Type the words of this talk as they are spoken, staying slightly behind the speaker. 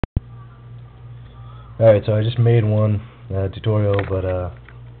Alright, so I just made one tutorial, but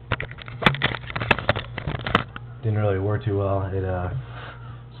didn't really work too well. It's a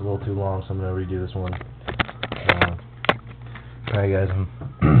little too long, so I'm going to redo this one. Alright guys,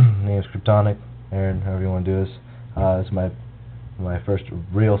 my name's Kryptonic, Aaron, however you want to do this. This is my first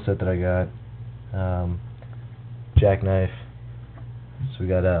real set that I got. Jackknife. So we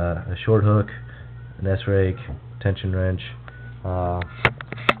got a short hook, an S-rake, tension wrench. I'm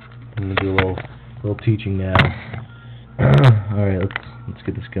going to do a little teaching now. Alright, let's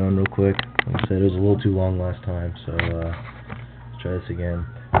get this going real quick. Like I said, it was a little too long last time, so let's try this again.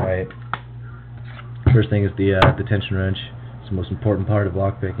 Alright, first thing is the tension wrench. It's the most important part of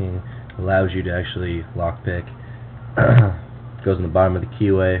lockpicking. It allows you to actually lockpick. It goes in the bottom of the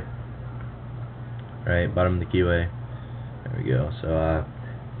keyway. Right, bottom of the keyway. There we go. So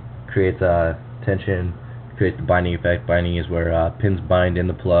creates tension, creates the binding effect. Binding is where pins bind in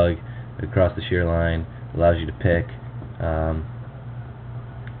the plug across the shear line. Allows you to pick.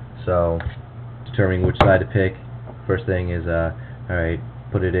 So determining which side to pick. First thing is alright,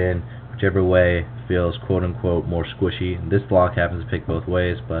 put it in whichever way feels quote unquote more squishy. This lock happens to pick both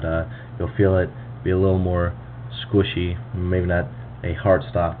ways, but you'll feel it be a little more squishy, maybe not a hard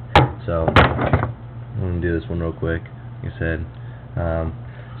stop. So I'm going to do this one real quick, like I said.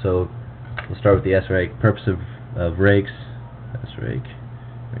 So we'll start with the S-rake. Purpose of rakes, S-rake,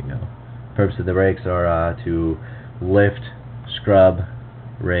 there we go. Purpose of the rakes are to lift, scrub,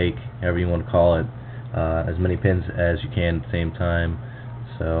 rake, however you want to call it, as many pins as you can at the same time.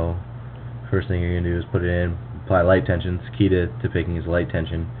 So first thing you're going to do is put it in, apply light tension. It's key to picking is light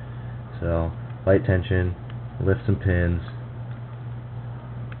tension. So light tension, lift some pins,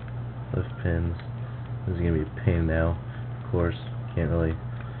 lift pins. This is going to be a pain now, of course. Can't really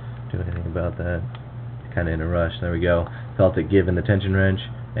do anything about that. Kind of in a rush. There we go. Felt it give in the tension wrench,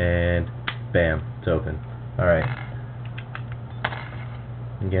 and bam, it's open. Alright.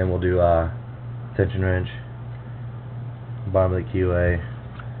 Again, we'll do tension wrench, bottom of the keyway,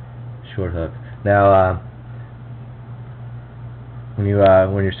 short hook. Now, when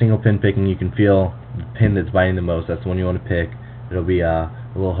you're single pin picking, you can feel the pin that's binding the most. That's the one you want to pick. It'll be a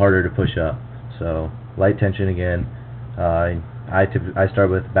little harder to push up. So light tension again. I start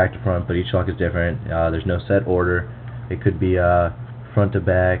with back to front, but each lock is different. There's no set order. It could be front to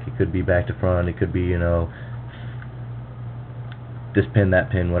back. It could be back to front. It could be, you know, this pin, that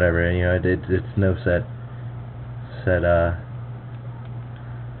pin, whatever. You know, it's no set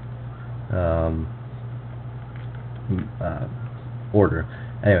order.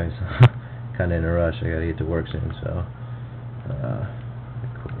 Anyways, kind of in a rush. I gotta get to work soon, so of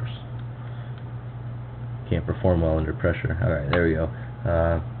course can't perform well under pressure. All right, there we go.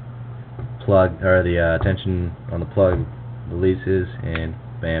 Plug or the tension on the plug releases, and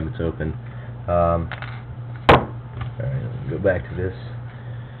bam, it's open. All right, let me go back to this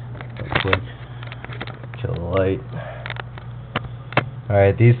real quick. Kill the light.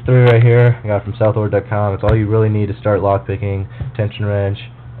 Alright, these three right here I got from Southord.com. It's all you really need to start lockpicking. Tension wrench,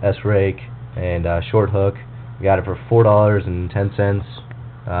 S-rake, and short hook. We got it for $4.10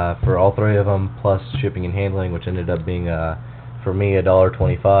 for all three of them, plus shipping and handling, which ended up being for me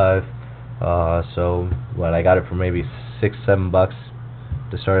 $1.25. So what, I got it for maybe $6-7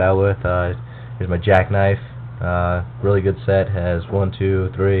 to start out with. Here's my jackknife. Really good set. Has 1, 2,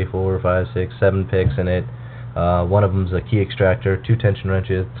 3, 4, 5, 6, 7 picks in it. One of them's a key extractor, 2 tension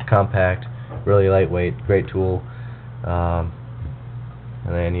wrenches. It's compact, really lightweight, great tool. And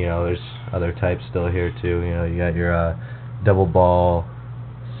then, you know, there's other types still here too. You know, you got your double ball,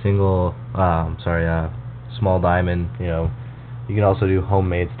 single, small diamond. You know, you can also do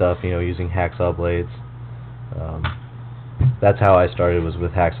homemade stuff. You know, using hacksaw blades. That's how I started, was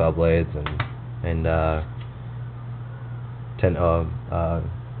with hacksaw blades and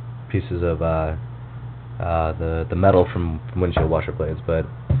pieces of the metal from windshield washer blades. But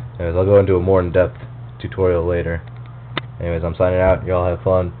anyways, I'll go into a more in-depth tutorial later. Anyways, I'm signing out. Y'all have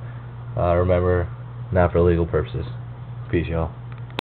fun. Remember, not for legal purposes. Peace, y'all.